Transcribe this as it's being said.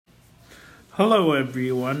Hello,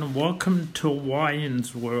 everyone. Welcome to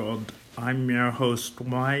Wyan's World. I'm your host,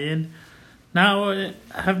 Wyan. Now,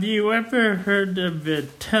 have you ever heard of the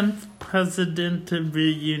 10th President of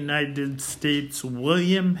the United States,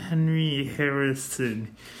 William Henry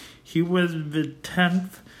Harrison? He was the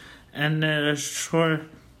 10th and shortest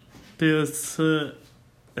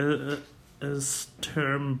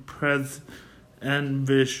term president, and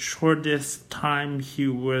the shortest time he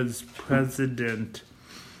was president.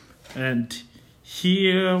 And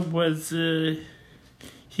he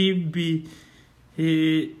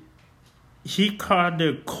caught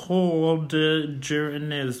a cold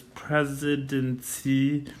during his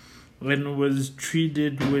presidency and was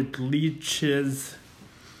treated with leeches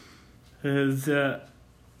and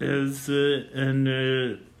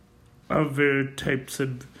other types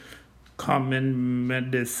of common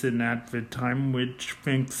medicine at the time, which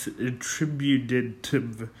thinks attributed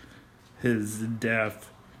to his death.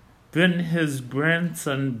 Then his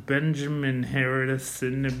grandson Benjamin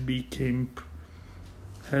Harrison became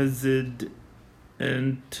president,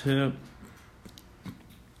 and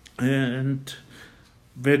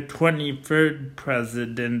the 23rd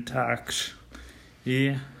president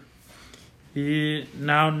actually.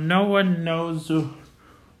 Now no one knows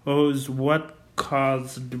what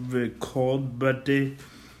caused the cold, but they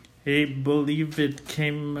believe it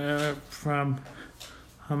came from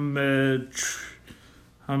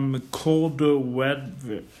colder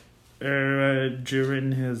weather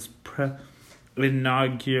during his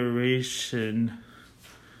inauguration.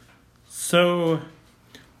 So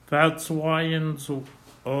that's Wyan's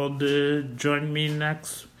World. Join me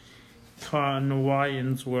next on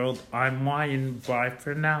Wyan's World. I'm Wyan. Bye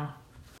for now.